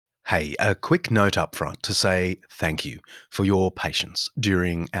Hey, a quick note up front to say thank you for your patience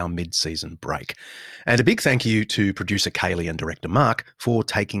during our mid-season break. And a big thank you to producer Kaylee and director Mark for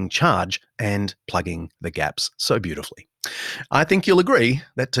taking charge and plugging the gaps so beautifully. I think you'll agree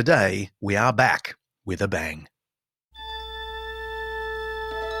that today we are back with a bang.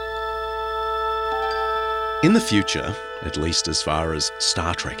 In the future, at least as far as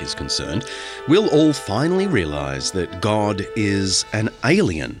Star Trek is concerned, we'll all finally realise that God is an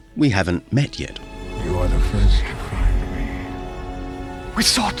alien we haven't met yet. You are the first to find me. We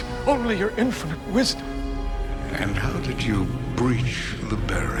sought only your infinite wisdom. And how did you breach the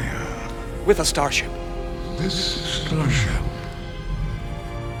barrier? With a starship. This starship,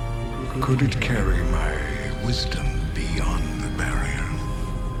 could it carry my wisdom beyond the barrier?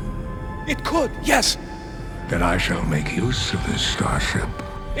 It could, yes. Then I shall make use of this starship.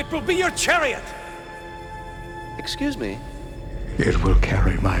 It will be your chariot. Excuse me. It will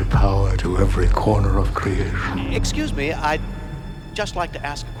carry my power to every corner of creation. Excuse me, I'd just like to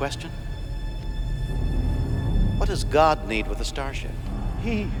ask a question. What does God need with a starship?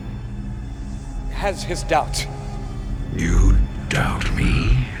 He has his doubts. You doubt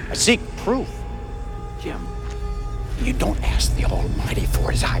me? I seek proof. Jim, you don't ask the Almighty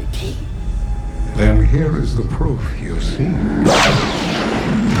for his ID. Then here is the proof you see.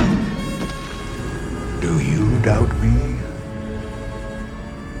 Do you doubt me?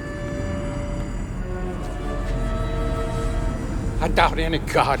 I doubt any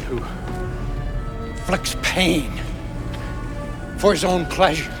God who inflicts pain for his own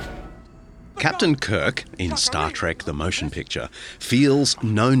pleasure. Captain Kirk, in Star Trek The Motion Picture, feels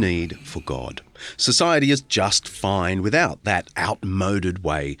no need for God. Society is just fine without that outmoded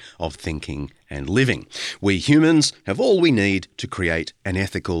way of thinking and living. We humans have all we need to create an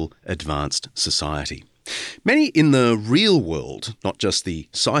ethical, advanced society. Many in the real world, not just the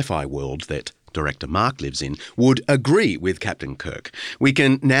sci-fi world that director Mark lives in, would agree with Captain Kirk. We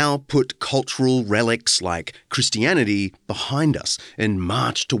can now put cultural relics like Christianity behind us and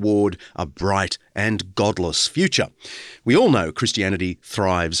march toward a bright and godless future. We all know Christianity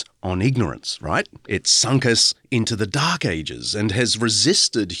thrives on ignorance, right? It sunk us into the Dark Ages and has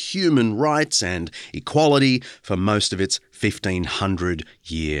resisted human rights and equality for most of its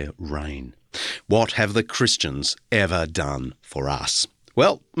 1500-year reign. What have the Christians ever done for us?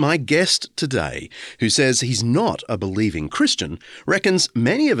 Well, my guest today, who says he's not a believing Christian, reckons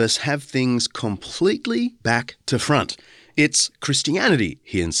many of us have things completely back to front. It's Christianity,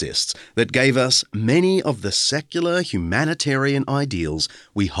 he insists, that gave us many of the secular humanitarian ideals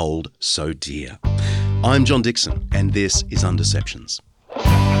we hold so dear. I'm John Dixon, and this is Undeceptions.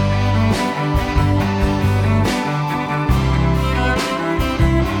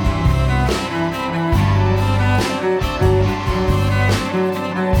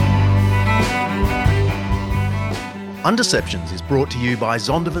 Undeceptions is brought to you by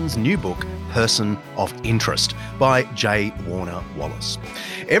Zondovan's new book, Person of Interest, by J. Warner Wallace.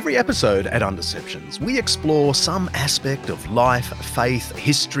 Every episode at Undeceptions, we explore some aspect of life, faith,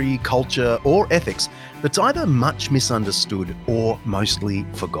 history, culture, or ethics that's either much misunderstood or mostly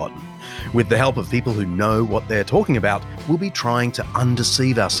forgotten. With the help of people who know what they're talking about, we'll be trying to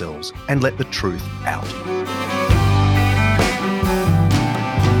undeceive ourselves and let the truth out.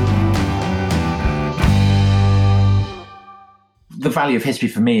 The value of history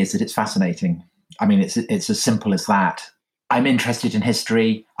for me is that it's fascinating. I mean, it's as simple as that. I'm interested in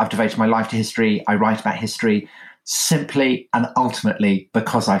history. I've devoted my life to history. I write about history simply and ultimately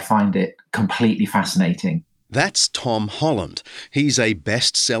because I find it completely fascinating. That's Tom Holland. He's a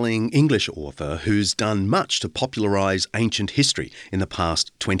best-selling English author who's done much to popularise ancient history in the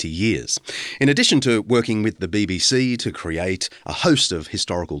past 20 years. In addition to working with the BBC to create a host of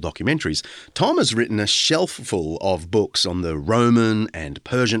historical documentaries, Tom has written a shelf full of books on the Roman and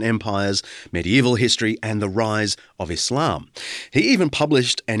Persian empires, medieval history, and the rise of Islam. He even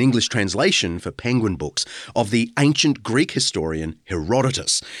published an English translation for Penguin Books of the ancient Greek historian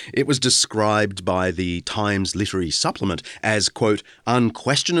Herodotus. It was described by the Times Literary Supplement as, quote,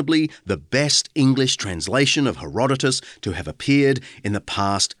 unquestionably the best English translation of Herodotus to have appeared in the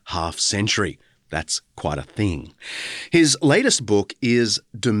past half century. That's quite a thing. His latest book is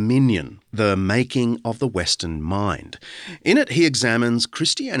Dominion, The Making of the Western Mind. In it, he examines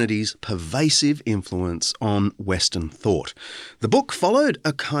Christianity's pervasive influence on Western thought. The book followed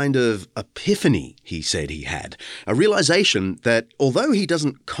a kind of epiphany he said he had, a realization that although he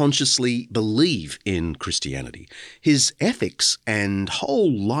doesn't consciously believe in Christianity, his ethics and whole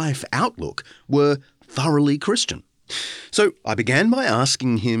life outlook were thoroughly Christian. So I began by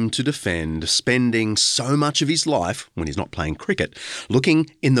asking him to defend spending so much of his life, when he's not playing cricket, looking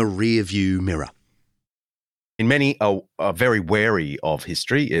in the rear-view mirror. In many are very wary of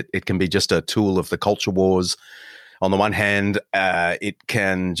history. It can be just a tool of the culture wars. On the one hand, it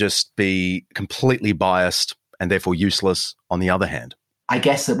can just be completely biased and therefore useless on the other hand. I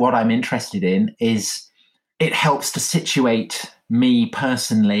guess that what I'm interested in is it helps to situate me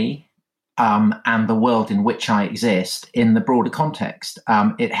personally and the world in which I exist in the broader context.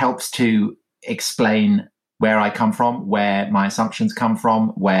 It helps to explain where I come from, where my assumptions come from,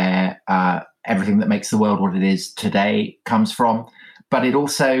 where everything that makes the world what it is today comes from. But it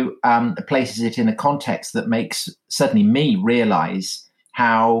also places it in a context that makes certainly me realize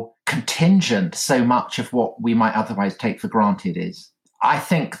how contingent so much of what we might otherwise take for granted is. I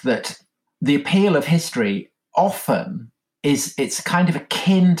think that the appeal of history often it's kind of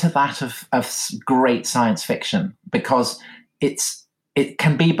akin to that of great science fiction, because it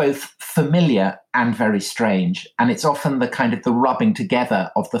can be both familiar and very strange. And it's often the kind of the rubbing together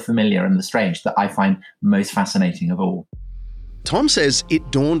of the familiar and the strange that I find most fascinating of all. Tom says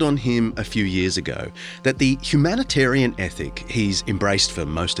it dawned on him a few years ago that the humanitarian ethic he's embraced for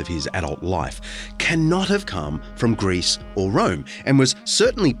most of his adult life cannot have come from Greece or Rome, and was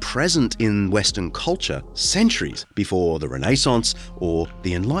certainly present in Western culture centuries before the Renaissance or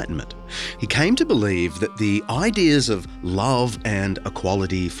the Enlightenment. He came to believe that the ideas of love and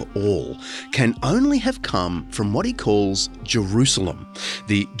equality for all can only have come from what he calls Jerusalem,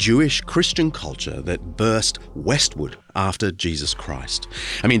 the Jewish Christian culture that burst westward after Jesus Christ.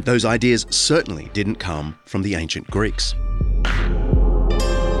 I mean, those ideas certainly didn't come from the ancient Greeks.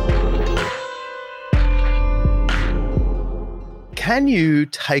 Can you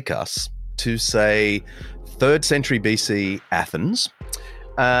take us to, say, 3rd century BC Athens?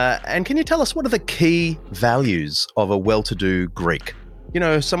 And can you tell us what are the key values of a well-to-do Greek? You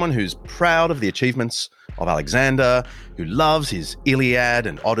know, someone who's proud of the achievements of Alexander, who loves his Iliad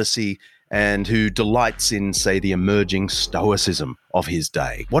and Odyssey, and who delights in, say, the emerging stoicism of his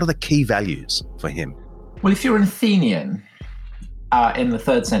day. What are the key values for him? Well, if you're an Athenian in the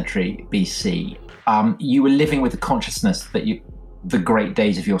 3rd century BC, you were living with the consciousness that the great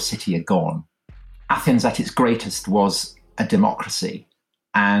days of your city are gone. Athens at its greatest was a democracy,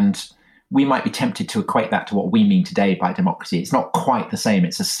 and we might be tempted to equate that to what we mean today by democracy. It's not quite the same.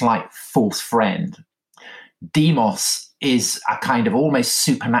 It's a slight false friend. Demos is a kind of almost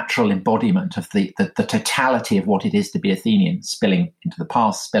supernatural embodiment of the totality of what it is to be Athenian, spilling into the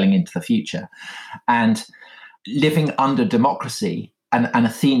past, spilling into the future. And living under democracy, an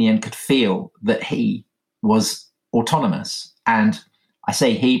Athenian could feel that he was autonomous. And I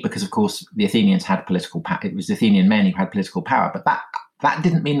say he because, of course, the Athenians had political power. It was the Athenian men who had political power. But that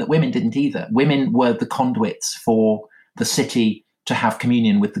didn't mean that women didn't either. Women were the conduits for the city to have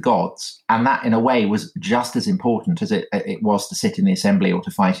communion with the gods. And that, in a way, was just as important as it was to sit in the assembly or to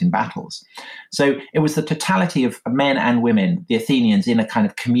fight in battles. So it was the totality of men and women, the Athenians, in a kind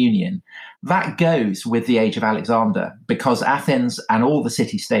of communion. That goes with the age of Alexander, because Athens and all the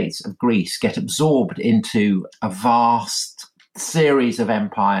city-states of Greece get absorbed into a vast series of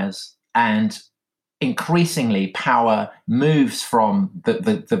empires, and increasingly power moves from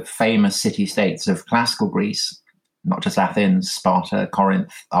the famous city-states of classical Greece, not just Athens, Sparta,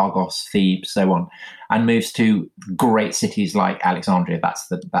 Corinth, Argos, Thebes, so on, and moves to great cities like Alexandria. That's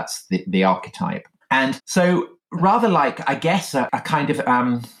the archetype. And so rather like, I guess, a kind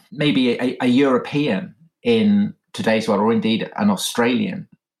of maybe a European in today's world, or indeed an Australian,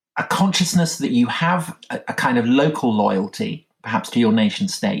 a consciousness that you have a kind of local loyalty, perhaps to your nation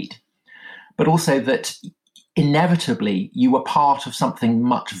state, but also that inevitably you are part of something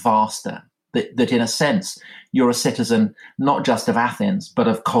much vaster. That in a sense, you're a citizen not just of Athens, but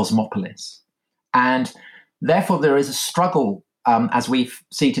of Cosmopolis. And therefore, there is a struggle, as we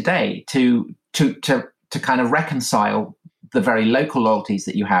see today, to kind of reconcile the very local loyalties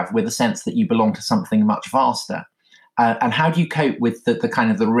that you have with a sense that you belong to something much vaster. And how do you cope with the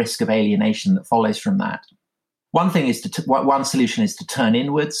kind of the risk of alienation that follows from that? One thing is one solution is to turn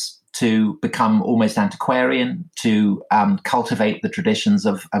inwards, to become almost antiquarian, to cultivate the traditions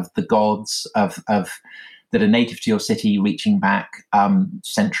of the gods of that are native to your city, reaching back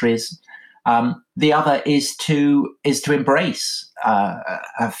centuries. The other is to embrace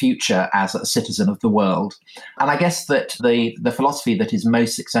a future as a citizen of the world. And I guess that the philosophy that is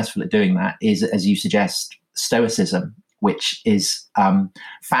most successful at doing that is, as you suggest, Stoicism, which is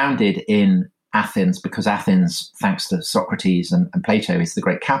founded in Athens, because Athens, thanks to Socrates and Plato, is the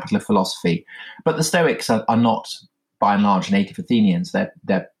great capital of philosophy. But the Stoics are not, by and large, native Athenians.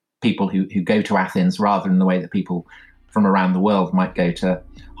 They're people who go to Athens rather than the way that people from around the world might go to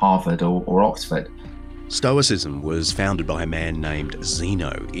Harvard or Oxford. Stoicism was founded by a man named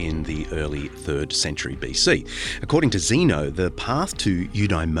Zeno in the early 3rd century BC. According to Zeno, the path to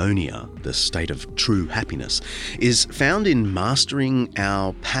eudaimonia, the state of true happiness, is found in mastering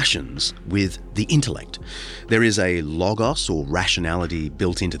our passions with the intellect. There is a logos or rationality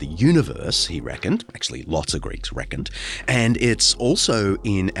built into the universe, he reckoned, actually lots of Greeks reckoned, and it's also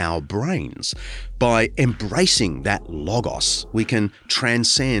in our brains. By embracing that logos, we can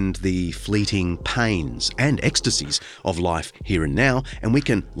transcend the fleeting pains and ecstasies of life here and now, and we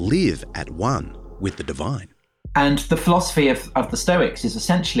can live at one with the divine. And the philosophy of the Stoics is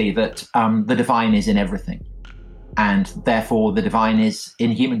essentially that the divine is in everything, and therefore the divine is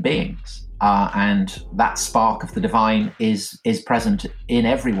in human beings, and that spark of the divine is present in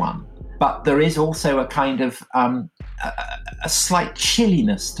everyone. But there is also a kind of a slight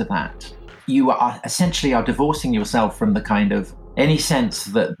chilliness to that. You are essentially divorcing yourself from the kind of any sense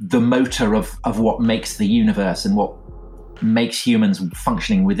that the motor of what makes the universe and what makes humans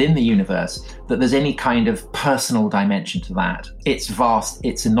functioning within the universe, that there's any kind of personal dimension to that. It's vast,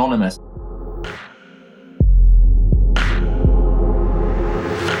 it's anonymous.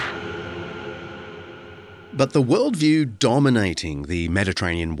 But the worldview dominating the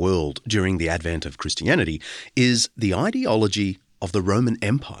Mediterranean world during the advent of Christianity is the ideology of the Roman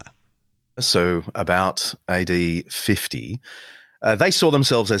Empire. So about AD 50, they saw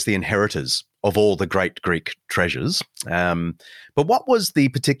themselves as the inheritors of all the great Greek treasures. But what was the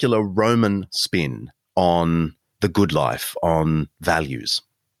particular Roman spin on the good life, on values?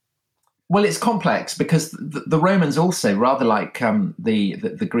 Well, it's complex because the Romans also, rather like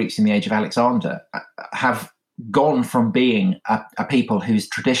the Greeks in the age of Alexander, have gone from being a people whose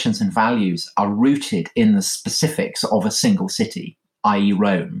traditions and values are rooted in the specifics of a single city, i.e.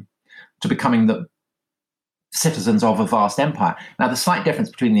 Rome, to becoming the citizens of a vast empire. Now, the slight difference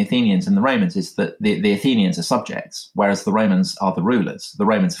between the Athenians and the Romans is that the Athenians are subjects, whereas the Romans are the rulers. The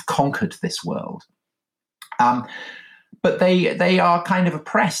Romans have conquered this world. But they are kind of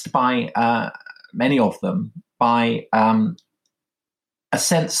oppressed by, many of them, by a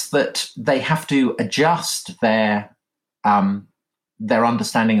sense that they have to adjust their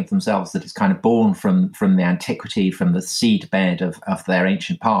understanding of themselves that is kind of born from the antiquity, from the seedbed of their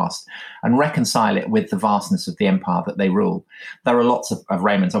ancient past, and reconcile it with the vastness of the empire that they rule. There are lots of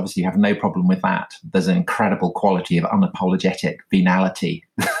Romans, obviously, who have no problem with that. There's an incredible quality of unapologetic venality.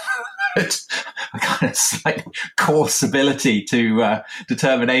 It's a kind of slight coarse ability to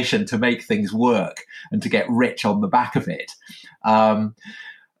determination to make things work and to get rich on the back of it.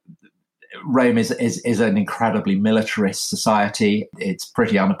 Rome is an incredibly militarist society. It's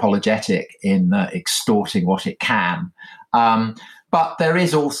pretty unapologetic in extorting what it can. But there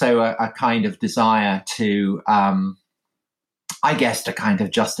is also a kind of desire to, to kind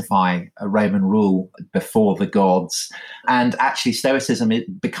of justify a Roman rule before the gods. And actually, Stoicism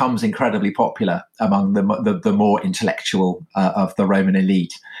becomes incredibly popular among the more intellectual of the Roman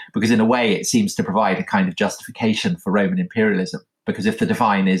elite, because in a way it seems to provide a kind of justification for Roman imperialism. Because if the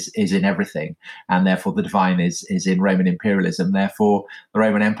divine is in everything, and therefore the divine is in Roman imperialism, therefore the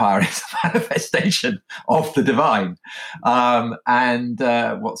Roman Empire is a manifestation of the divine.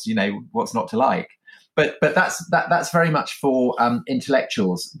 What's not to like? But that's very much for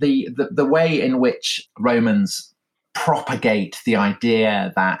intellectuals. The way in which Romans propagate the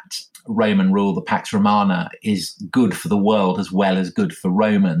idea that Roman rule, the Pax Romana, is good for the world as well as good for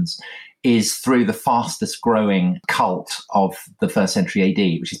Romans is through the fastest growing cult of the 1st century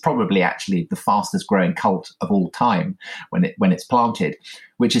AD, which is probably actually the fastest growing cult of all time when it's planted,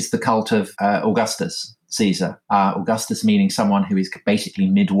 which is the cult of Augustus Caesar. Augustus meaning someone who is basically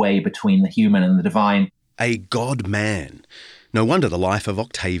midway between the human and the divine. A god-man. No wonder the life of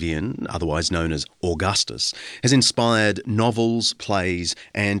Octavian, otherwise known as Augustus, has inspired novels, plays,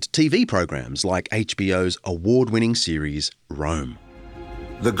 and TV programs like HBO's award-winning series Rome.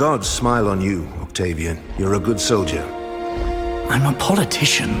 The gods smile on you, Octavian. You're a good soldier. I'm a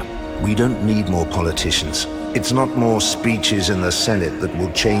politician. We don't need more politicians. It's not more speeches in the Senate that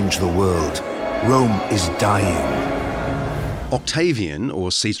will change the world. Rome is dying. Octavian,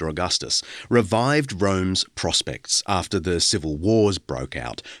 or Caesar Augustus, revived Rome's prospects after the civil wars broke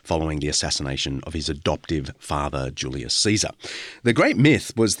out following the assassination of his adoptive father, Julius Caesar. The great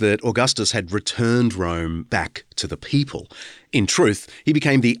myth was that Augustus had returned Rome back to the people. In truth, he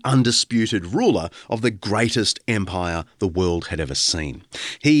became the undisputed ruler of the greatest empire the world had ever seen.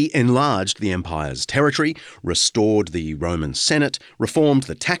 He enlarged the empire's territory, restored the Roman Senate, reformed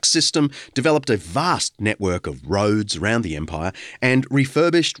the tax system, developed a vast network of roads around the empire, Empire and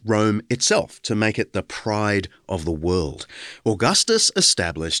refurbished Rome itself to make it the pride of the world. Augustus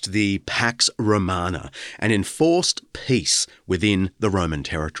established the Pax Romana and enforced peace within the Roman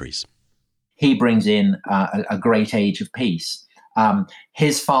territories. He brings in a great age of peace.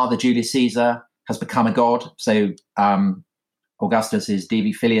 His father, Julius Caesar, has become a god. So Augustus is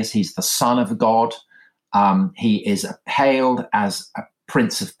Divi Filius. He's the son of a god. He is hailed as a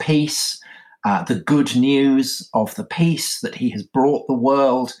prince of peace. The good news of the peace that he has brought the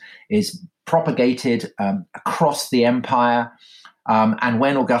world is propagated across the empire. And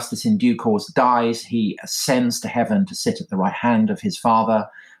when Augustus in due course dies, he ascends to heaven to sit at the right hand of his father.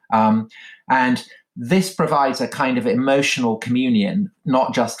 And this provides a kind of emotional communion,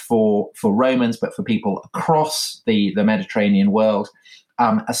 not just for Romans, but for people across the Mediterranean world,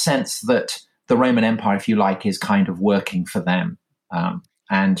 a sense that the Roman Empire, if you like, is kind of working for them.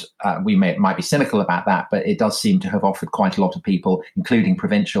 And we might be cynical about that, but it does seem to have offered quite a lot of people, including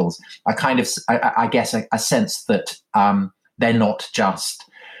provincials, a sense that they're not just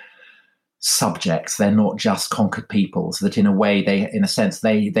subjects, they're not just conquered peoples, that in a way,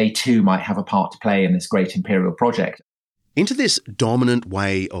 they too might have a part to play in this great imperial project. Into this dominant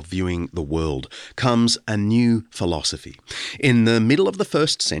way of viewing the world comes a new philosophy. In the middle of the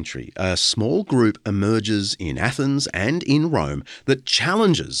 1st century, a small group emerges in Athens and in Rome that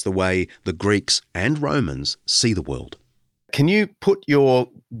challenges the way the Greeks and Romans see the world. Can you put your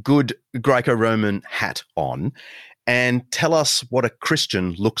good Greco-Roman hat on and tell us what a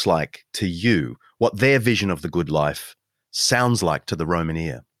Christian looks like to you, what their vision of the good life sounds like to the Roman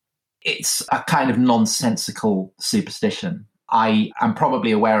ear? It's a kind of nonsensical superstition. I am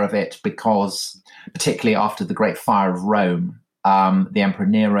probably aware of it because, particularly after the Great Fire of Rome, the Emperor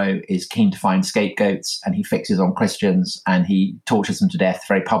Nero is keen to find scapegoats, and he fixes on Christians and he tortures them to death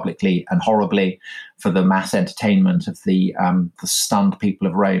very publicly and horribly for the mass entertainment of the stunned people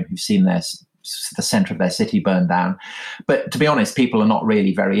of Rome who've seen the center of their city burned down. But to be honest, people are not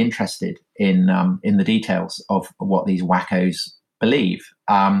really very interested in the details of what these wackos believe.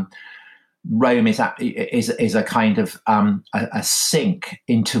 Rome is a kind of a sink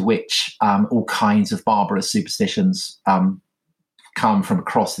into which all kinds of barbarous superstitions come from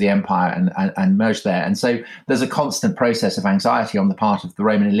across the empire and merge there. And so there's a constant process of anxiety on the part of the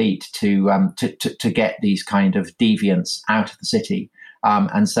Roman elite to get these kind of deviants out of the city.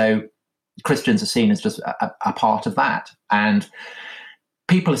 And so Christians are seen as just a part of that. And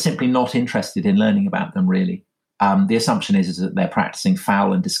people are simply not interested in learning about them, really. The assumption is that they're practicing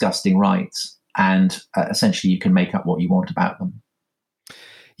foul and disgusting rites, and essentially you can make up what you want about them.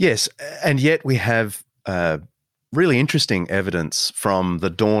 Yes, and yet we have really interesting evidence from the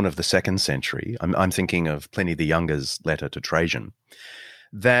dawn of the 2nd century. I'm thinking of Pliny the Younger's letter to Trajan,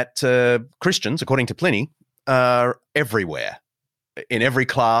 that Christians, according to Pliny, are everywhere, in every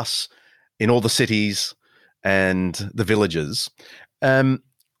class, in all the cities and the villages. Do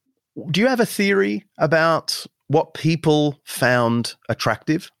you have a theory about what people found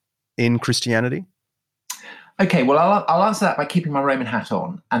attractive in Christianity? Okay, well, I'll answer that by keeping my Roman hat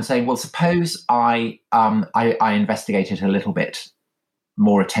on and saying, well, suppose I investigate it a little bit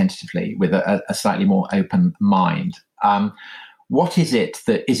more attentively with a slightly more open mind. What is it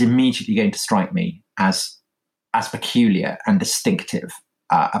that is immediately going to strike me as peculiar and distinctive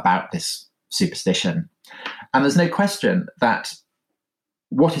about this superstition? And there's no question that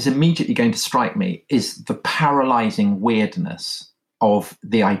what is immediately going to strike me is the paralyzing weirdness of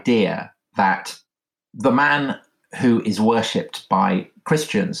the idea that the man who is worshipped by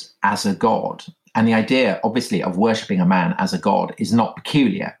Christians as a god, and the idea, obviously, of worshipping a man as a god is not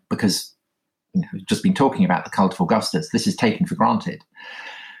peculiar because we've just been talking about the cult of Augustus. This is taken for granted.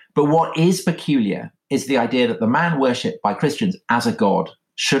 But what is peculiar is the idea that the man worshipped by Christians as a god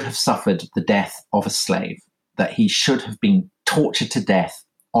should have suffered the death of a slave, that he should have been tortured to death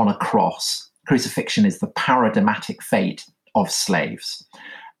on a cross. Crucifixion is the paradigmatic fate of slaves.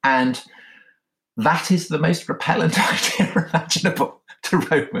 And that is the most repellent idea imaginable to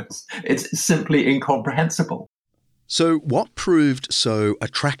Romans. It's simply incomprehensible. So what proved so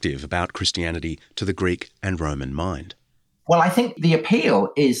attractive about Christianity to the Greek and Roman mind? Well, I think the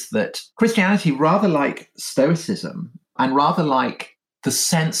appeal is that Christianity, rather like Stoicism and rather like the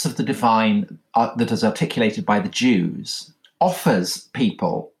sense of the divine that is articulated by the Jews, offers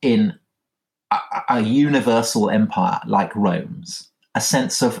people in a universal empire like Rome's a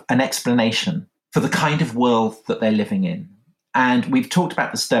sense of an explanation for the kind of world that they're living in. And we've talked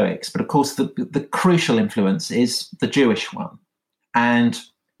about the Stoics, but of course the crucial influence is the Jewish one. And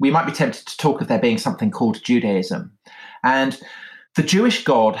we might be tempted to talk of there being something called Judaism. And the Jewish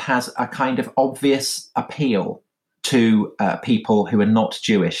God has a kind of obvious appeal to people who are not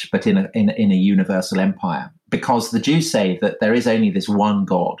Jewish, but in a universal empire, because the Jews say that there is only this one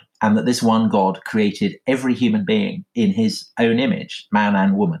God, and that this one God created every human being in his own image, man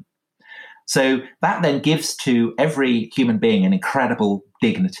and woman. So that then gives to every human being an incredible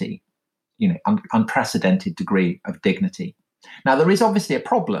dignity, unprecedented degree of dignity. Now, there is obviously a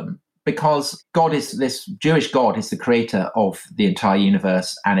problem, because this Jewish God is the creator of the entire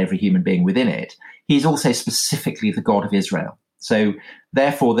universe and every human being within it. He's also specifically the God of Israel. So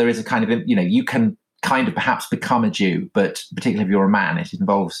therefore, there is a kind of, you can kind of perhaps become a Jew, but particularly if you're a man, it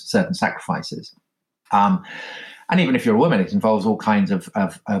involves certain sacrifices. And even if you're a woman, it involves all kinds of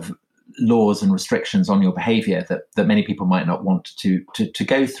laws and restrictions on your behavior that many people might not want to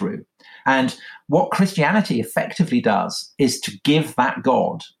go through. And what Christianity effectively does is to give that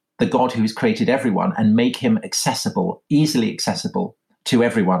God, the God who has created everyone, and make him accessible, easily accessible to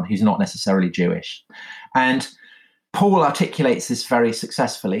everyone who's not necessarily Jewish. And Paul articulates this very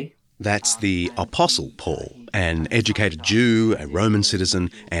successfully. That's the Apostle Paul, an educated Jew, a Roman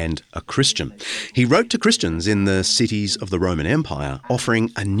citizen, and a Christian. He wrote to Christians in the cities of the Roman Empire,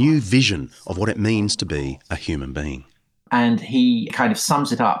 offering a new vision of what it means to be a human being. And he kind of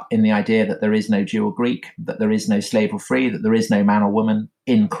sums it up in the idea that there is no Jew or Greek, that there is no slave or free, that there is no man or woman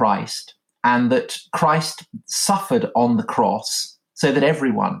in Christ, and that Christ suffered on the cross so that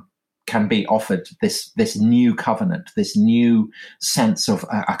everyone can be offered this new covenant, this new sense of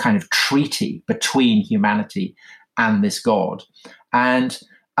a kind of treaty between humanity and this God. And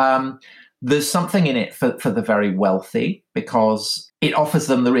there's something in it for the very wealthy, because it offers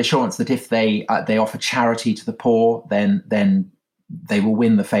them the reassurance that if they offer charity to the poor, then they will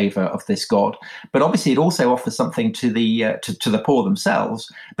win the favor of this God. But obviously, it also offers something to the poor themselves,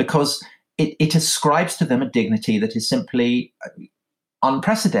 because it ascribes to them a dignity that is simply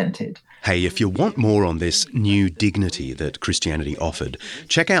unprecedented. Hey, if you want more on this new dignity that Christianity offered,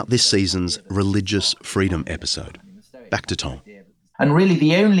 check out this season's Religious Freedom episode. Back to Tom. And really,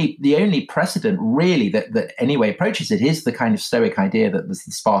 the only precedent really that anyway approaches it is the kind of Stoic idea that there's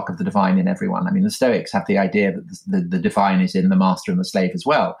the spark of the divine in everyone. I mean, the Stoics have the idea that the divine is in the master and the slave as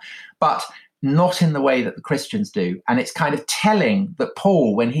well, but not in the way that the Christians do. And it's kind of telling that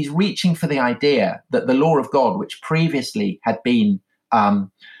Paul, when he's reaching for the idea that the law of God, which previously had been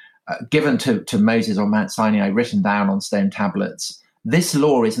given to Moses on Mount Sinai, written down on stone tablets, this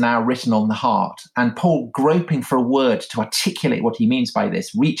law is now written on the heart. And Paul, groping for a word to articulate what he means by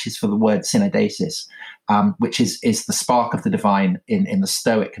this, reaches for the word synodesis, which is the spark of the divine in the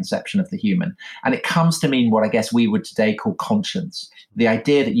Stoic conception of the human. And it comes to mean what I guess we would today call conscience, the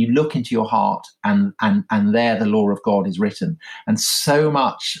idea that you look into your heart and there the law of God is written. And so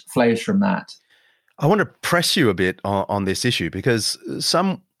much flows from that. I want to press you a bit on this issue, because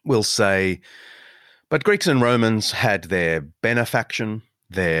some will say, but Greeks and Romans had their benefaction,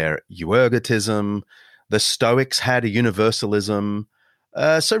 their euergetism. The Stoics had a universalism.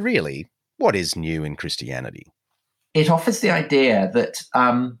 So really, what is new in Christianity? It offers the idea that,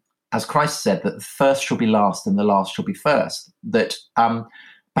 as Christ said, that the first shall be last and the last shall be first. That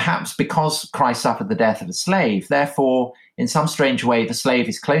perhaps because Christ suffered the death of a slave, therefore, in some strange way, the slave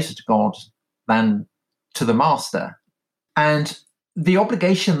is closer to God than to the master. And the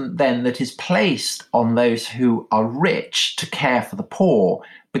obligation then that is placed on those who are rich to care for the poor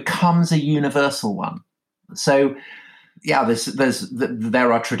becomes a universal one. So, yeah,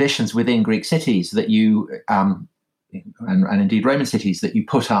 there are traditions within Greek cities that you, and indeed Roman cities, that you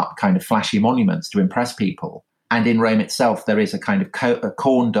put up kind of flashy monuments to impress people. And in Rome itself, there is a kind of a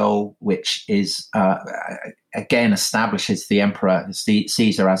corn dole, which is again establishes the emperor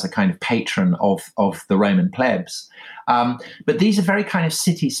Caesar as a kind of patron of the Roman plebs. But these are very kind of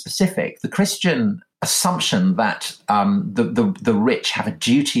city specific. The Christian assumption that the rich have a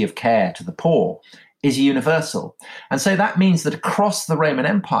duty of care to the poor is universal, and so that means that across the Roman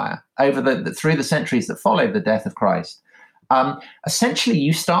Empire, through the centuries that followed the death of Christ, essentially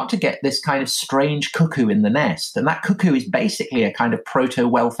you start to get this kind of strange cuckoo in the nest, and that cuckoo is basically a kind of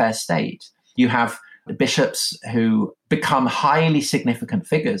proto-welfare state. You have bishops who become highly significant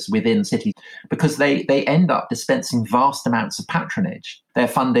figures within cities because they end up dispensing vast amounts of patronage. They're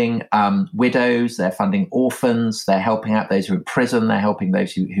funding widows, they're funding orphans, they're helping out those who are in prison, they're helping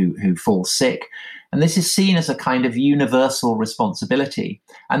those who fall sick. And this is seen as a kind of universal responsibility.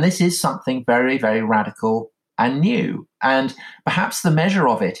 And this is something very, very radical and new. And perhaps the measure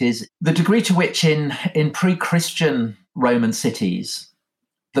of it is the degree to which in pre-Christian Roman cities,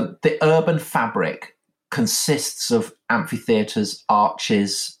 the urban fabric consists of amphitheatres,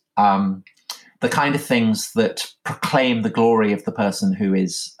 arches, the kind of things that proclaim the glory of the person who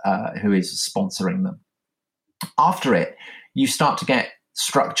is sponsoring them. after it, you start to get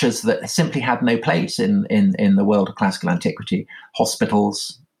structures that simply had no place in the world of classical antiquity.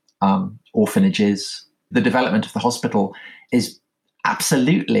 Hospitals, orphanages. The development of the hospital is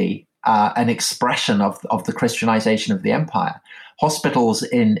absolutely an expression of the Christianization of the empire. Hospitals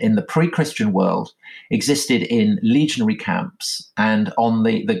in the pre-Christian world existed in legionary camps and on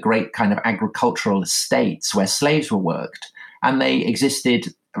the great kind of agricultural estates where slaves were worked. And they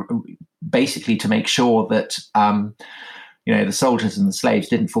existed basically to make sure that the soldiers and the slaves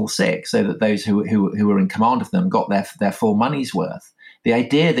didn't fall sick, so that those who were in command of them got their full money's worth. The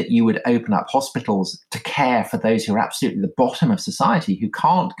idea that you would open up hospitals to care for those who are absolutely the bottom of society, who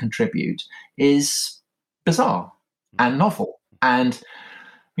can't contribute, is bizarre and novel. And,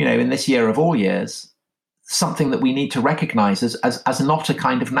 in this year of all years, something that we need to recognize as not a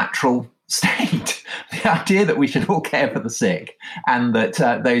kind of natural state. The idea that we should all care for the sick and that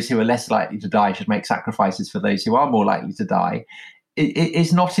those who are less likely to die should make sacrifices for those who are more likely to die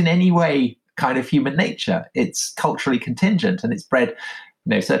is not in any way kind of human nature. It's culturally contingent, and it's bred,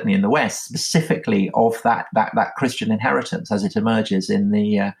 certainly in the West, specifically of that Christian inheritance as it emerges in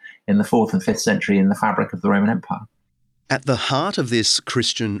the 4th and 5th century in the fabric of the Roman Empire. At the heart of this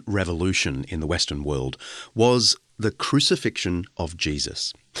Christian revolution in the Western world was the crucifixion of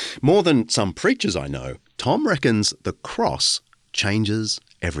Jesus. More than some preachers I know, Tom reckons the cross changes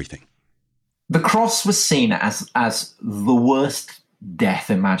everything. The cross was seen as the worst death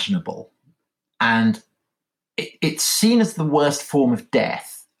imaginable. And it's seen as the worst form of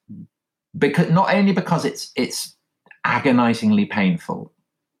death, because not only because it's agonizingly painful,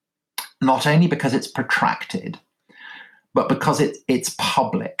 not only because it's protracted, but because it's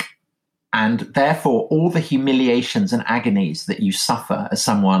public. And therefore, all the humiliations and agonies that you suffer as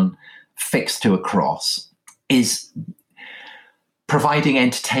someone fixed to a cross is providing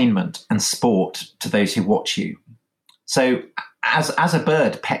entertainment and sport to those who watch you. So as a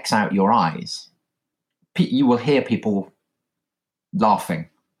bird pecks out your eyes, you will hear people laughing.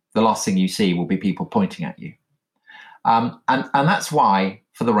 The last thing you see will be people pointing at you. And that's why,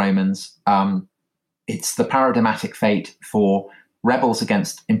 for the Romans, it's the paradigmatic fate for rebels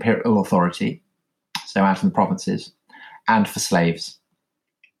against imperial authority, so out in the provinces, and for slaves.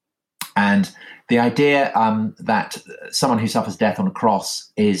 And the idea that someone who suffers death on a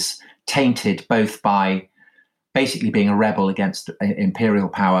cross is tainted both by basically being a rebel against imperial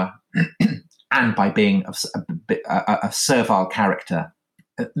power and by being a servile character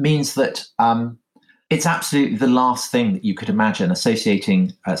means that it's absolutely the last thing that you could imagine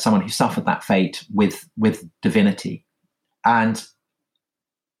associating someone who suffered that fate with divinity. And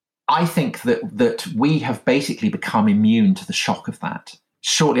I think that we have basically become immune to the shock of that.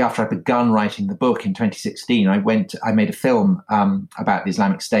 Shortly after I begun writing the book in 2016, I made a film about the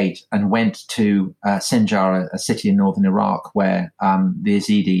Islamic State and went to Sinjar, a city in northern Iraq where the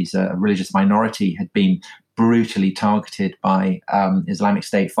Yazidis, a religious minority, had been brutally targeted by Islamic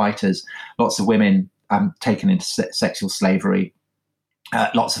State fighters. Lots of women taken into sexual slavery,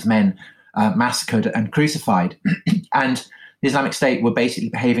 lots of men massacred and crucified. And the Islamic State were basically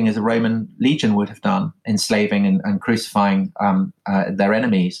behaving as a Roman legion would have done, enslaving and crucifying their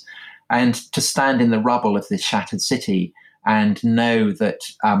enemies. And to stand in the rubble of this shattered city and know that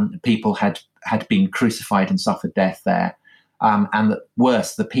people had been crucified and suffered death there, and that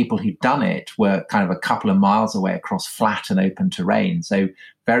worse, the people who'd done it were kind of a couple of miles away across flat and open terrain, so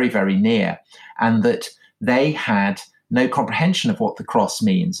very, very near, and that they had no comprehension of what the cross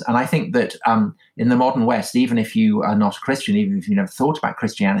means. And I think that in the modern West, even if you are not a Christian, even if you never thought about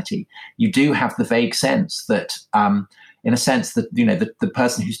Christianity, you do have the vague sense that, in a sense, that the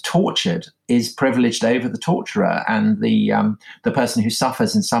person who's tortured is privileged over the torturer, and the person who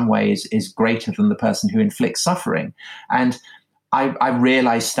suffers in some ways is greater than the person who inflicts suffering. And I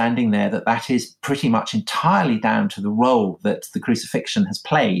realized standing there that is pretty much entirely down to the role that the crucifixion has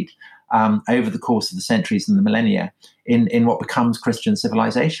played over the course of the centuries and the millennia in what becomes Christian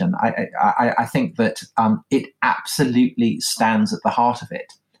civilization. I think that it absolutely stands at the heart of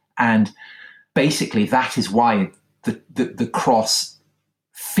it. And basically that is why the cross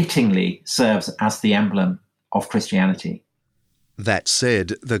fittingly serves as the emblem of Christianity. That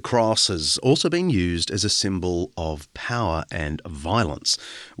said, the cross has also been used as a symbol of power and violence,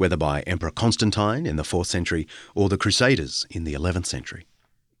 whether by Emperor Constantine in the 4th century or the Crusaders in the 11th century.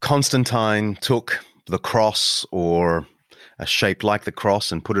 Constantine took the cross, or a shape like the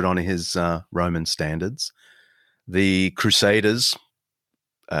cross, and put it on his Roman standards. The Crusaders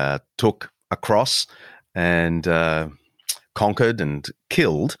took a cross and conquered and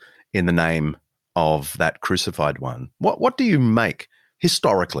killed in the name of that crucified one. What do you make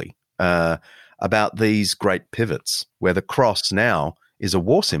historically about these great pivots where the cross now is a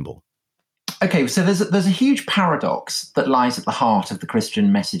war symbol? Okay, so there's a huge paradox that lies at the heart of the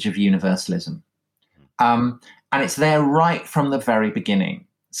Christian message of universalism. And it's there right from the very beginning.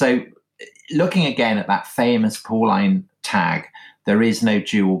 So looking again at that famous Pauline tag, there is no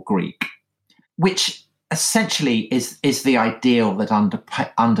Jew or Greek, which essentially is the ideal that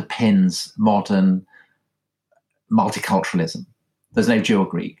underpins modern multiculturalism. There's no Jew or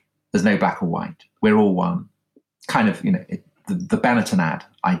Greek. There's no black or white. We're all one. Kind of, the Benetton ad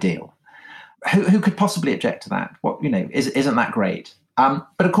ideal. Who could possibly object to that? Isn't that great? But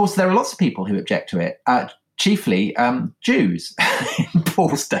of course, there are lots of people who object to it. Chiefly Jews in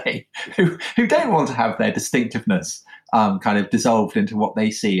Paul's day, who don't want to have their distinctiveness kind of dissolved into what they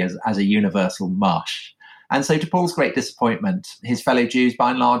see as a universal mush. And so to Paul's great disappointment, his fellow Jews,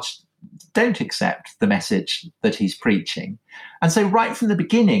 by and large, don't accept the message that he's preaching. And so right from the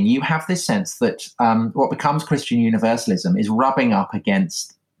beginning, you have this sense that what becomes Christian universalism is rubbing up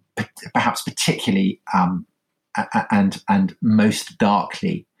against, perhaps particularly and most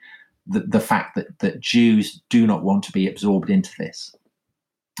darkly, the fact that Jews do not want to be absorbed into this.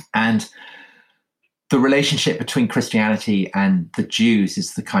 And the relationship between Christianity and the Jews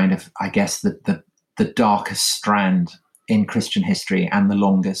is the kind of, I guess, the darkest strand in Christian history and the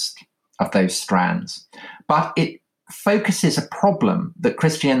longest of those strands. But it focuses a problem that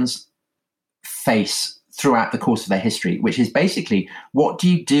Christians face throughout the course of their history, which is basically, what do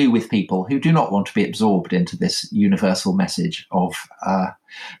you do with people who do not want to be absorbed into this universal message of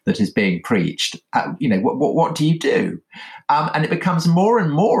that is being preached? What do you do? And it becomes more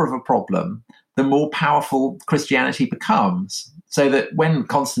and more of a problem the more powerful Christianity becomes. So that when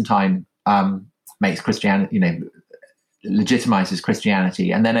Constantine makes Christianity, legitimizes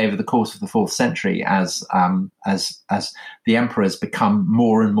Christianity, and then over the course of the 4th century, as the emperors become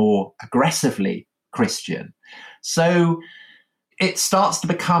more and more aggressively Christian, so it starts to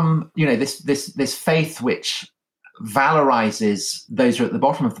become, this faith which valorizes those who are at the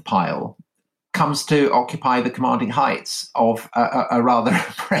bottom of the pile comes to occupy the commanding heights of a rather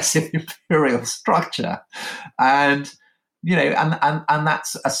oppressive imperial structure, and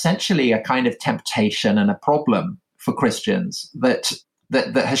that's essentially a kind of temptation and a problem for Christians that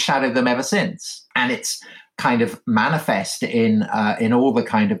has shadowed them ever since, and it's kind of manifest in all the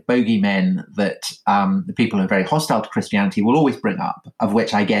kind of bogeymen that the people who are very hostile to Christianity will always bring up, of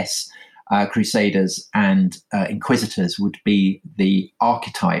which I guess Crusaders and Inquisitors would be the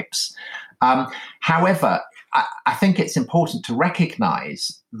archetypes. However, I think it's important to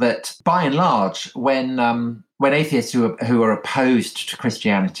recognize that by and large, when atheists who are opposed to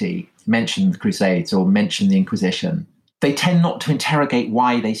Christianity mention the Crusades or mention the Inquisition, they tend not to interrogate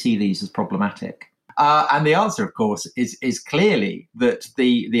why they see these as problematic. And the answer, of course, is clearly that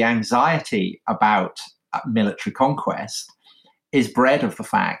the anxiety about military conquest is bred of the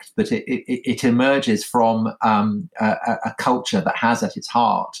fact that it emerges from a culture that has at its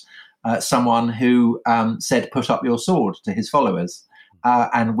heart someone who said, "Put up your sword" to his followers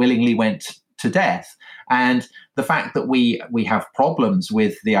and willingly went to death. And the fact that we have problems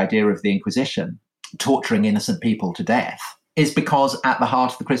with the idea of the Inquisition torturing innocent people to death is because at the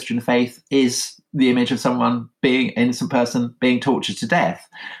heart of the Christian faith is the image of someone being an innocent person being tortured to death.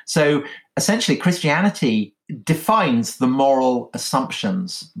 So essentially, Christianity defines the moral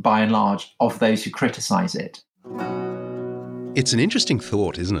assumptions, by and large, of those who criticize it. It's an interesting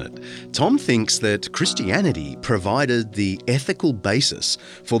thought, isn't it? Tom thinks that Christianity provided the ethical basis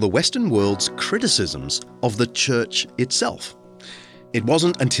for the Western world's criticisms of the church itself. It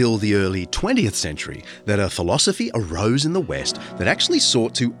wasn't until the early 20th century that a philosophy arose in the West that actually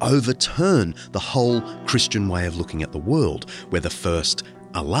sought to overturn the whole Christian way of looking at the world, where the first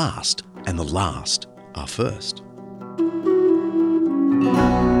are last and the last are first.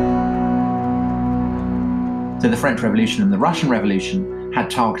 So the French Revolution and the Russian Revolution had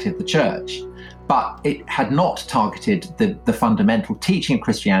targeted the church, but it had not targeted the fundamental teaching of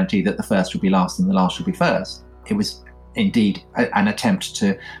Christianity that the first would be last and the last would be first. It was indeed an attempt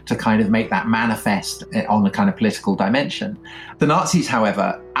to kind of make that manifest on a kind of political dimension. The Nazis,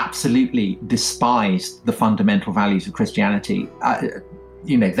 however, absolutely despised the fundamental values of Christianity.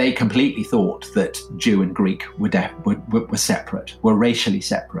 They completely thought that Jew and Greek were separate, were racially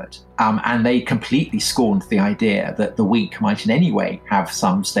separate. And they completely scorned the idea that the weak might in any way have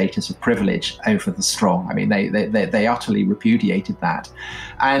some status of privilege over the strong. I mean, they utterly repudiated that.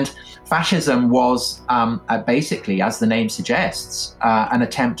 And fascism was basically, as the name suggests, an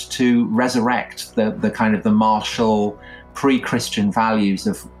attempt to resurrect the kind of the martial pre-Christian values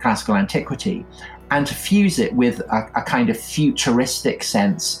of classical antiquity, and to fuse it with a kind of futuristic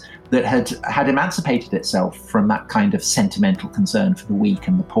sense that had emancipated itself from that kind of sentimental concern for the weak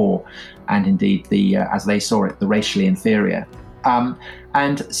and the poor, and indeed the, as they saw it, the racially inferior.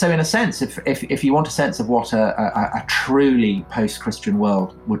 And so, in a sense, if you want a sense of what a truly post-Christian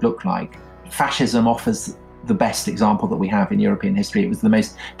world would look like, fascism offers the best example that we have in European history. It was the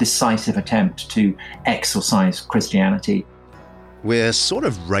most decisive attempt to exorcise Christianity. We're sort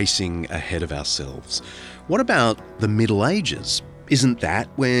of racing ahead of ourselves. What about the Middle Ages? Isn't that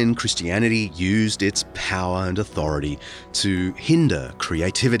when Christianity used its power and authority to hinder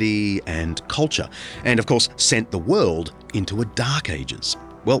creativity and culture, and of course sent the world into a dark ages?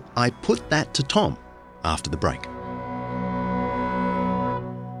 Well, I put that to Tom after the break.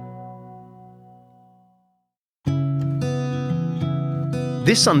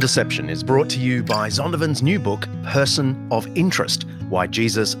 This Undeception is brought to you by Zondervan's new book, Person of Interest: Why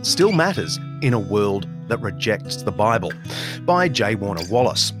Jesus Still Matters in a World That Rejects the Bible, by J. Warner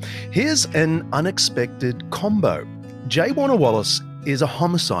Wallace. Here's an unexpected combo. J. Warner Wallace is a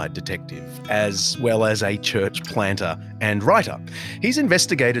homicide detective, as well as a church planter and writer. He's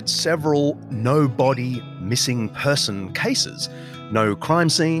investigated several no-body missing person cases. No crime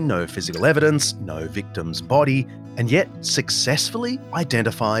scene, no physical evidence, no victim's body, and yet successfully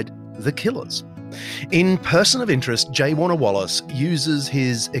identified the killers. In Person of Interest, J. Warner Wallace uses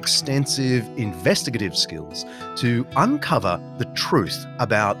his extensive investigative skills to uncover the truth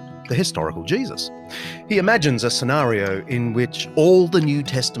about the historical Jesus. He imagines a scenario in which all the New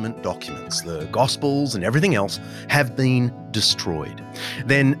Testament documents, the Gospels and everything else, have been destroyed.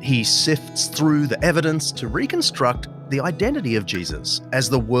 Then he sifts through the evidence to reconstruct the identity of Jesus as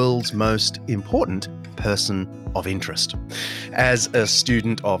the world's most important person of interest. As a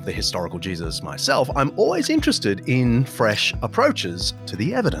student of the historical Jesus myself, I'm always interested in fresh approaches to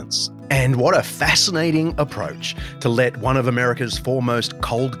the evidence. And what a fascinating approach to let one of America's foremost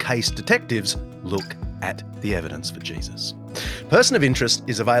cold case detectives look at the evidence for Jesus. Person of Interest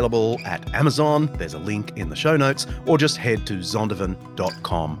is available at Amazon. There's a link in the show notes, or just head to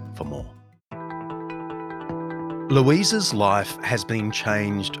zondervan.com for more. Louisa's life has been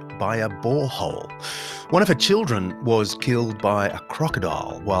changed by a borehole. One of her children was killed by a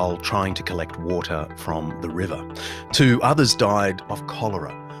crocodile while trying to collect water from the river. 2 others died of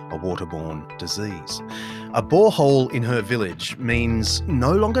cholera, a waterborne disease. A borehole in her village means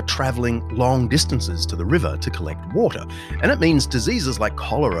no longer travelling long distances to the river to collect water, and it means diseases like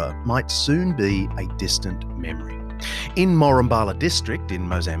cholera might soon be a distant memory. In Morumbala district in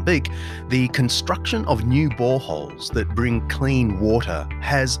Mozambique, the construction of new boreholes that bring clean water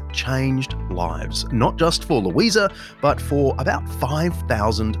has changed lives, not just for Louisa, but for about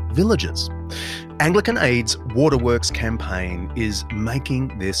 5,000 villagers. Anglican Aid's Waterworks campaign is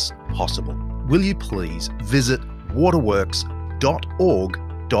making this possible. Will you please visit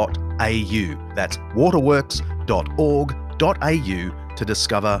waterworks.org.au. That's waterworks.org.au to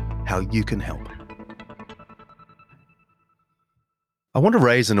discover how you can help. I want to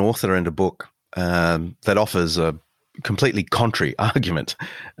raise an author and a book that offers a completely contrary argument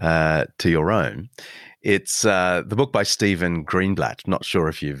to your own. It's the book by Stephen Greenblatt. Not sure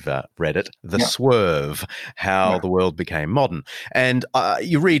if you've read it. The Swerve, How the World Became Modern. And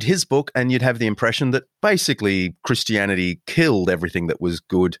you read his book and you'd have the impression that basically Christianity killed everything that was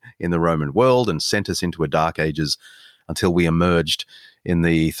good in the Roman world and sent us into a dark ages until we emerged in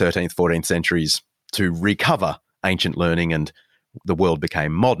the 13th, 14th centuries to recover ancient learning and the world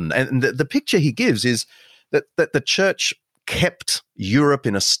became modern. And the picture he gives is that the church kept Europe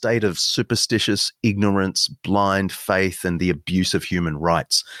in a state of superstitious ignorance, blind faith, and the abuse of human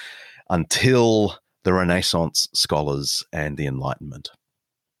rights until the Renaissance scholars and the Enlightenment.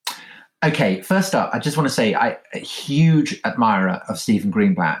 Okay, first up, I just want to say I'm a huge admirer of Stephen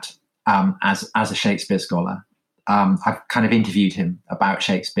Greenblatt as a Shakespeare scholar. I've kind of interviewed him about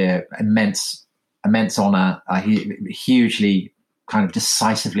Shakespeare, immense honour. He hugely kind of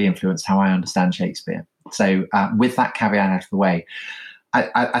decisively influenced how I understand Shakespeare. So with that caveat out of the way,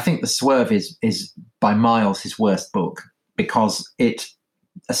 I think The Swerve is by miles his worst book because it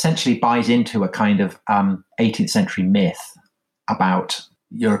essentially buys into a kind of 18th century myth about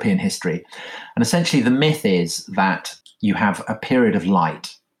European history. And essentially the myth is that you have a period of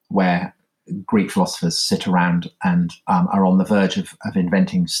light where Greek philosophers sit around and are on the verge of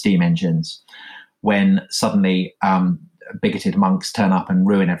inventing steam engines, when suddenly bigoted monks turn up and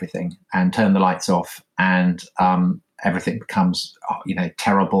ruin everything and turn the lights off, and everything becomes,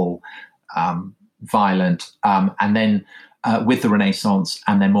 terrible, violent. And then with the Renaissance,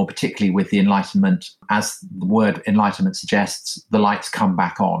 and then more particularly with the Enlightenment, as the word Enlightenment suggests, the lights come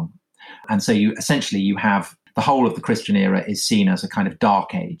back on. And so you have the whole of the Christian era is seen as a kind of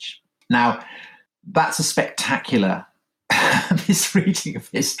dark age. Now, that's a spectacular misreading of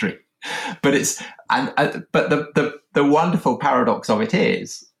history, but but the wonderful paradox of it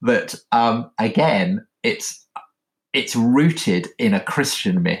is that again, it's rooted in a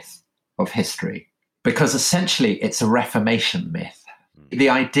Christian myth of history, because essentially it's a Reformation myth. The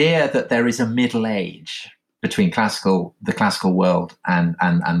idea that there is a middle age between the classical world and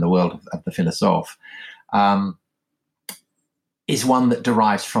the world of the philosophe is one that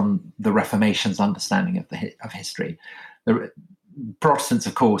derives from the Reformation's understanding of history. The Protestants,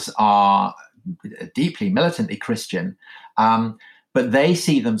 of course, are deeply militantly Christian, but they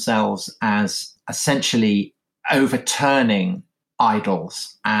see themselves as essentially overturning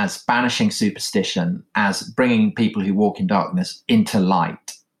idols, as banishing superstition, as bringing people who walk in darkness into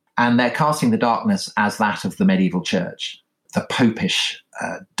light. And they're casting the darkness as that of the medieval church, the popish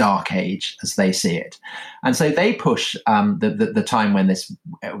dark age, as they see it. And so they push the time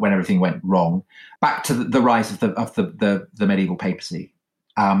when everything went wrong back to the rise of the medieval papacy.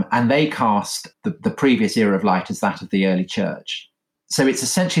 And they cast the previous era of light as that of the early church. So it's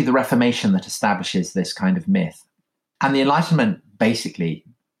essentially the Reformation that establishes this kind of myth. And the Enlightenment basically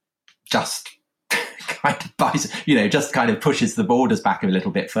just kind of pushes the borders back a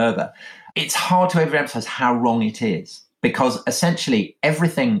little bit further. It's hard to overemphasize how wrong it is, because essentially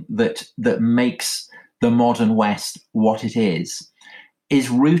everything that makes the modern West what it is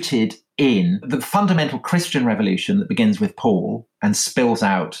rooted in the fundamental Christian revolution that begins with Paul and spills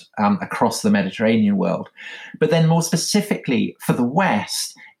out across the Mediterranean world. But then more specifically for the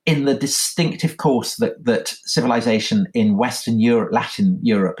West, in the distinctive course that civilization in Western Europe, Latin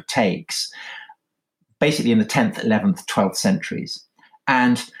Europe takes, basically in the 10th, 11th, 12th centuries.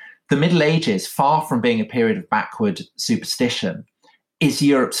 And the Middle Ages, far from being a period of backward superstition, is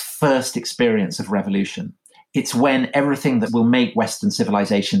Europe's first experience of revolution. It's when everything that will make Western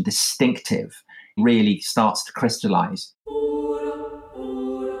civilization distinctive really starts to crystallize.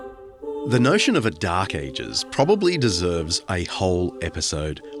 The notion of a Dark Ages probably deserves a whole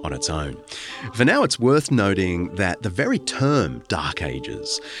episode on its own. For now, it's worth noting that the very term Dark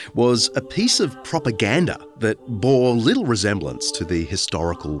Ages was a piece of propaganda that bore little resemblance to the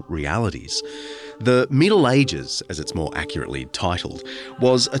historical realities. The Middle Ages, as it's more accurately titled,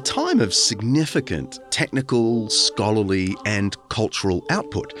 was a time of significant technical, scholarly and cultural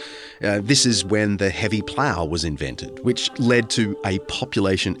output. This is when the heavy plough was invented, which led to a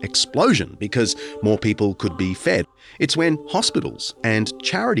population explosion because more people could be fed. It's when hospitals and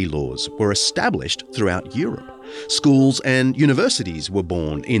charity laws were established throughout Europe. Schools and universities were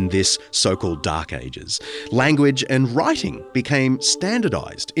born in this so-called Dark Ages. Language and writing became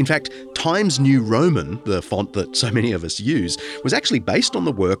standardised. In fact, Times New Roman, the font that so many of us use, was actually based on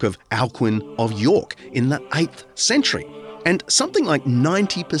the work of Alcuin of York in the 8th century. And something like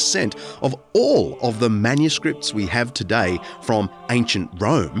 90% of all of the manuscripts we have today from ancient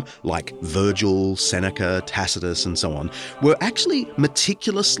Rome, like Virgil, Seneca, Tacitus and so on, were actually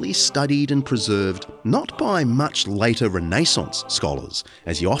meticulously studied and preserved not by much later Renaissance scholars,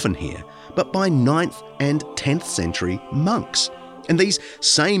 as you often hear, but by 9th and 10th century monks. And these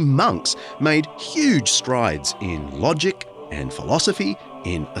same monks made huge strides in logic and philosophy,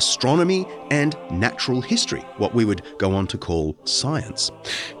 in astronomy and natural history, what we would go on to call science.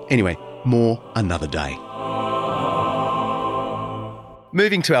 Anyway, more another day.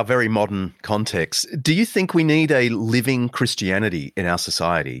 Moving to our very modern context, do you think we need a living Christianity in our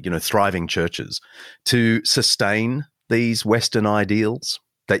society, thriving churches, to sustain these Western ideals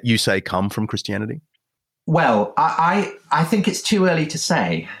that you say come from Christianity? Well, I think it's too early to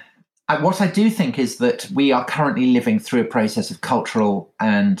say. What I do think is that we are currently living through a process of cultural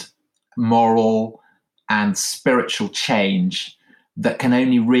and moral and spiritual change that can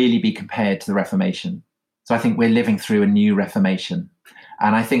only really be compared to the Reformation. So I think we're living through a new Reformation.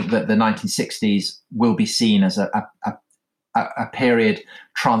 And I think that the 1960s will be seen as a period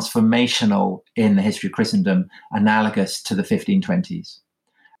transformational in the history of Christendom, analogous to the 1520s.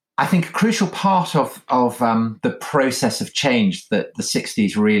 I think a crucial part of the process of change that the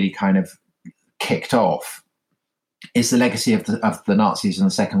 60s really kind of kicked off is the legacy of the Nazis in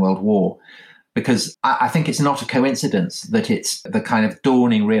the Second World War, because I think it's not a coincidence that it's the kind of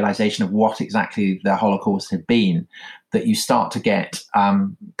dawning realization of what exactly the Holocaust had been that you start to get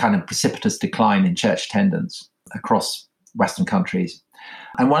kind of precipitous decline in church attendance across Western countries.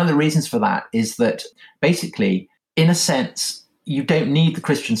 And one of the reasons for that is that basically, in a sense, you don't need the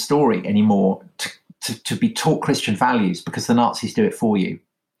Christian story anymore to be taught Christian values, because the Nazis do it for you.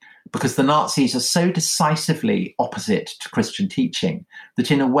 Because the Nazis are so decisively opposite to Christian teaching that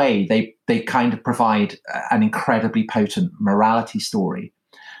in a way they kind of provide an incredibly potent morality story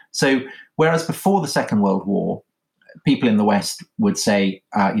So whereas before the Second World War, people in the West would say,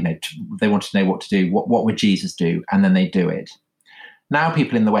 they wanted to know what to do. What would Jesus do? And then they do it. Now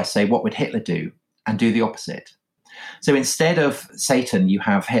people in the West say, what would Hitler do? And do the opposite. So instead of Satan, you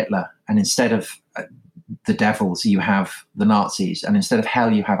have Hitler. And instead of the devils, you have the Nazis. And instead of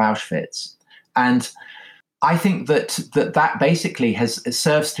hell, you have Auschwitz. And I think that basically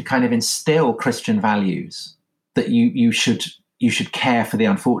serves to kind of instill Christian values, that you should care for the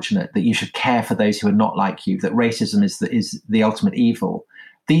unfortunate, that you should care for those who are not like you, that racism is the ultimate evil.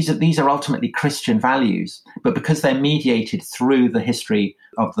 These are ultimately Christian values, but because they're mediated through the history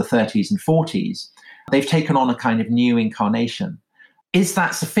of the 30s and 40s, they've taken on a kind of new incarnation. Is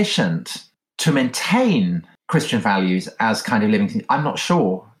that sufficient to maintain Christian values as kind of living things? I'm not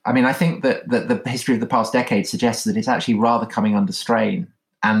sure. I mean, I think that the history of the past decade suggests that it's actually rather coming under strain,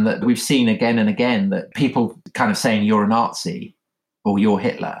 and that we've seen again and again that people kind of saying you're a Nazi or you're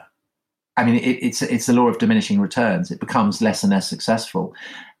Hitler. I mean, it's the law of diminishing returns. It becomes less and less successful.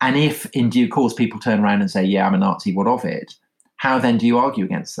 And if in due course people turn around and say, yeah, I'm a Nazi, what of it? How then do you argue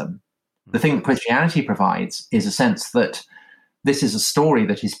against them? The thing that Christianity provides is a sense that this is a story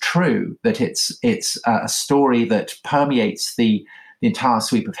that is true, that it's a story that permeates the entire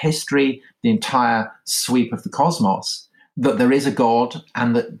sweep of history, the entire sweep of the cosmos, that there is a God,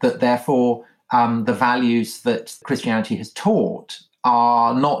 and that therefore the values that Christianity has taught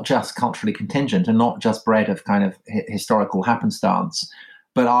are not just culturally contingent and not just bred of kind of historical happenstance,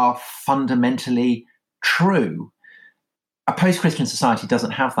 but are fundamentally true. A post-Christian society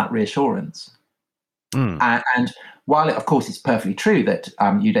doesn't have that reassurance. And while of course it's perfectly true that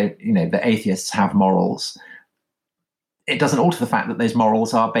the atheists have morals, it doesn't alter the fact that those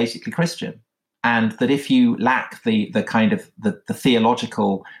morals are basically Christian, and that if you lack the kind of the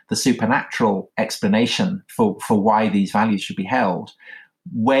theological, the supernatural explanation for why these values should be held,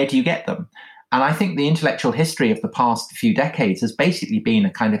 where do you get them? And I think the intellectual history of the past few decades has basically been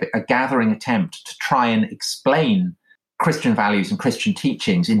a kind of a gathering attempt to try and explain Christian values and Christian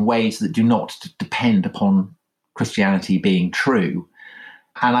teachings in ways that do not depend upon Christianity being true.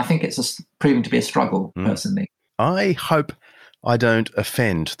 And I think it's proving to be a struggle, personally. I hope I don't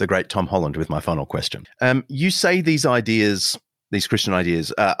offend the great Tom Holland with my final question. You say these ideas, these Christian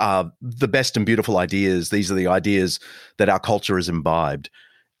ideas, are the best and beautiful ideas. These are the ideas that our culture has imbibed.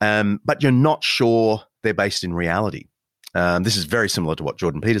 But you're not sure they're based in reality. This is very similar to what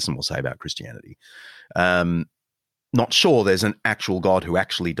Jordan Peterson will say about Christianity. Not sure there's an actual God who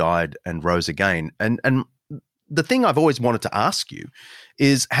actually died and rose again. And the thing I've always wanted to ask you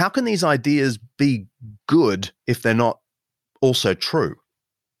is, how can these ideas be good if they're not also true?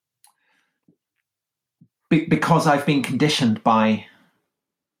 Because I've been conditioned by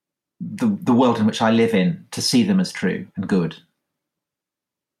the world in which I live in to see them as true and good.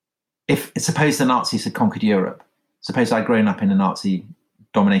 If suppose the Nazis had conquered Europe, suppose I'd grown up in a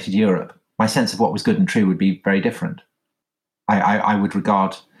Nazi-dominated Europe, my sense of what was good and true would be very different. I would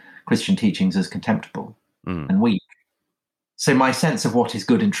regard Christian teachings as contemptible and weak. So my sense of what is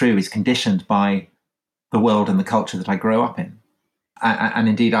good and true is conditioned by the world and the culture that I grow up in. And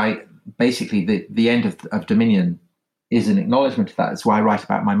indeed, the end of Dominion is an acknowledgement of that. That's why I write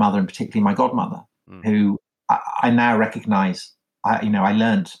about my mother, and particularly my godmother, who I now recognize, I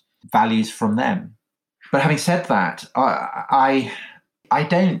learned values from them. But having said that, I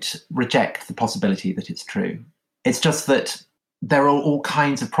don't reject the possibility that it's true. It's just that there are all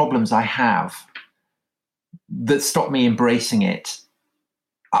kinds of problems I have that stop me embracing it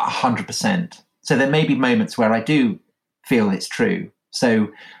 100%. So there may be moments where I do feel it's true. So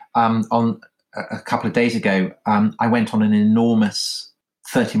on a couple of days ago, I went on an enormous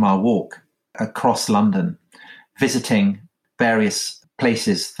 30-mile walk across London, visiting various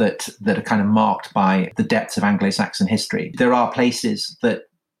places that are kind of marked by the depths of Anglo-Saxon history. There are places that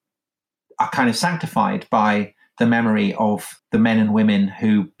are kind of sanctified by the memory of the men and women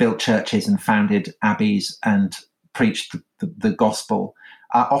who built churches and founded abbeys and preached the gospel,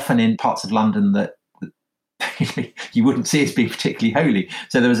 often in parts of London that you wouldn't see as being particularly holy.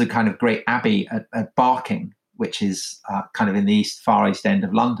 So there was a kind of great abbey at Barking, which is kind of in the far east end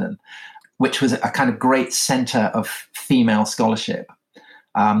of London, which was a kind of great centre of female scholarship,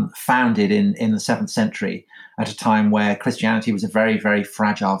 founded in the 7th century at a time where Christianity was a very, very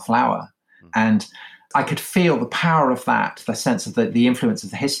fragile flower. And I could feel the power of that, the sense of the influence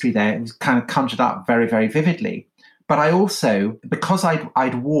of the history there. It was kind of conjured up very, very vividly. But I also, because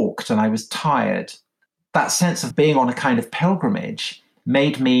I'd walked and I was tired, that sense of being on a kind of pilgrimage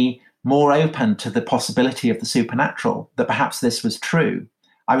made me more open to the possibility of the supernatural, that perhaps this was true.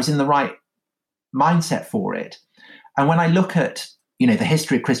 I was in the right mindset for it. And when I look at, the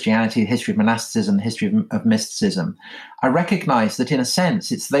history of Christianity, the history of monasticism, the history of mysticism, I recognize that in a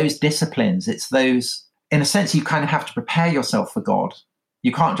sense, it's those disciplines, in a sense, you kind of have to prepare yourself for God.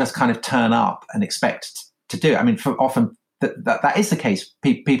 You can't just kind of turn up and expect to do it. I mean, often that is the case.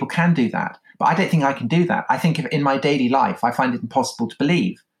 People can do that, but I don't think I can do that. I think if in my daily life, I find it impossible to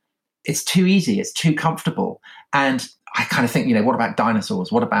believe. It's too easy. It's too comfortable. And I kind of think, what about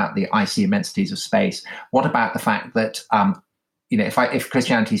dinosaurs? What about the icy immensities of space? What about the fact that, if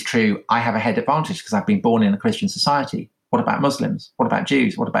Christianity is true, I have a head advantage because I've been born in a Christian society. What about Muslims? What about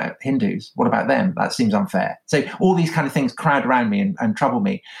Jews? What about Hindus? What about them? That seems unfair. So all these kind of things crowd around me and trouble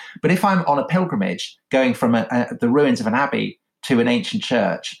me. But if I'm on a pilgrimage going from the ruins of an abbey to an ancient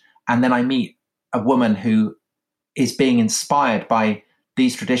church, and then I meet a woman who is being inspired by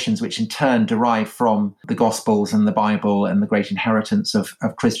these traditions, which in turn derive from the Gospels and the Bible and the great inheritance of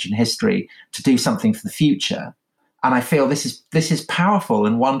Christian history, to do something for the future, and I feel this is powerful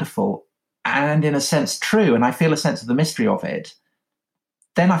and wonderful, and in a sense true, and I feel a sense of the mystery of it,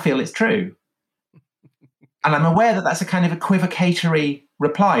 then I feel it's true. And I'm aware that that's a kind of equivocatory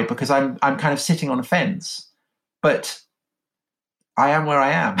reply because I'm kind of sitting on a fence, but I am where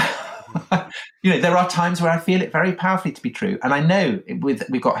I am. There are times where I feel it very powerfully to be true, and I know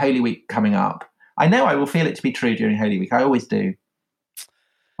we've got Holy Week coming up. I know I will feel it to be true during Holy Week. I always do.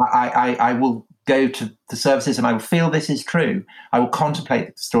 I will go to the services and I will feel this is true. I will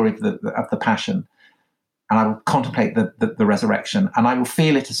contemplate the story of the Passion, and I will contemplate the resurrection, and I will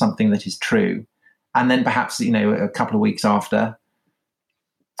feel it as something that is true. And then perhaps, a couple of weeks after,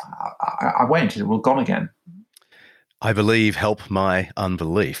 I won't. It will have gone again. I believe, help my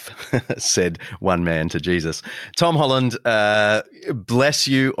unbelief, said one man to Jesus. Tom Holland, bless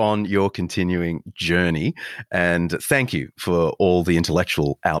you on your continuing journey, and thank you for all the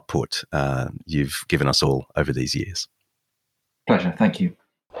intellectual output you've given us all over these years. Pleasure. Thank you.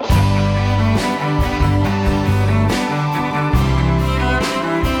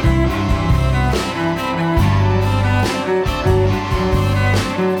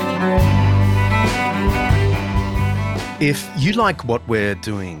 If you like what we're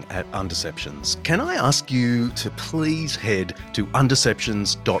doing at Undeceptions, can I ask you to please head to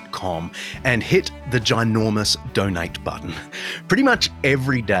undeceptions.com and hit the ginormous donate button? Pretty much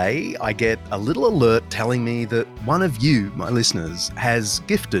every day I get a little alert telling me that one of you, my listeners, has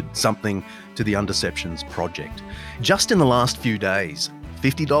gifted something to the Undeceptions project. Just in the last few days,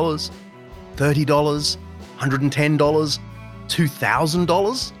 $50, $30, $110,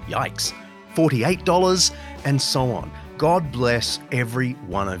 $2,000, yikes, $48, and so on. God bless every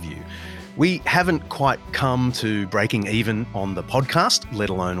one of you. We haven't quite come to breaking even on the podcast, let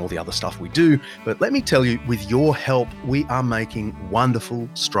alone all the other stuff we do, but let me tell you, with your help, we are making wonderful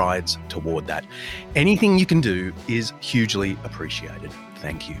strides toward that. Anything you can do is hugely appreciated.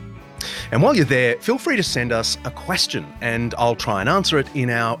 Thank you. And while you're there, feel free to send us a question, and I'll try and answer it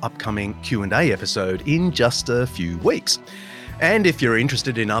in our upcoming Q&A episode in just a few weeks. And if you're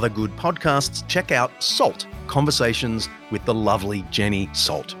interested in other good podcasts, check out Salt, Conversations with the lovely Jenny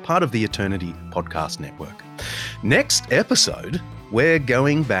Salt, part of the Eternity Podcast Network. Next episode, we're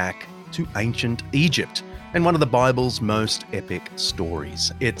going back to ancient Egypt and one of the Bible's most epic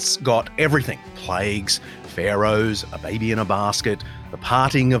stories. It's got everything: plagues, pharaohs, a baby in a basket, the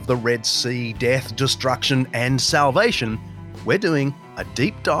parting of the Red Sea, death, destruction, and salvation. We're doing a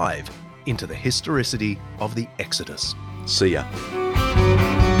deep dive into the historicity of the Exodus. See ya.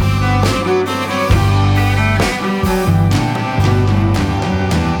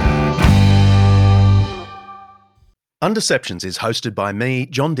 Undeceptions is hosted by me,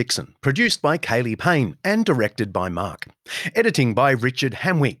 John Dixon, produced by Kaylee Payne, and directed by Mark. Editing by Richard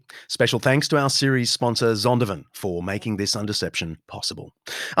Hamwee. Special thanks to our series sponsor Zondervan for making this Undeception possible.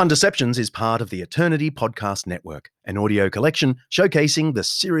 Undeceptions is part of the Eternity Podcast Network, an audio collection showcasing the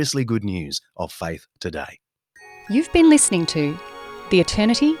seriously good news of faith today. You've been listening to the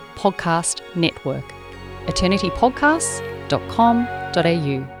Eternity Podcast Network,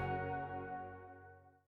 eternitypodcasts.com.au.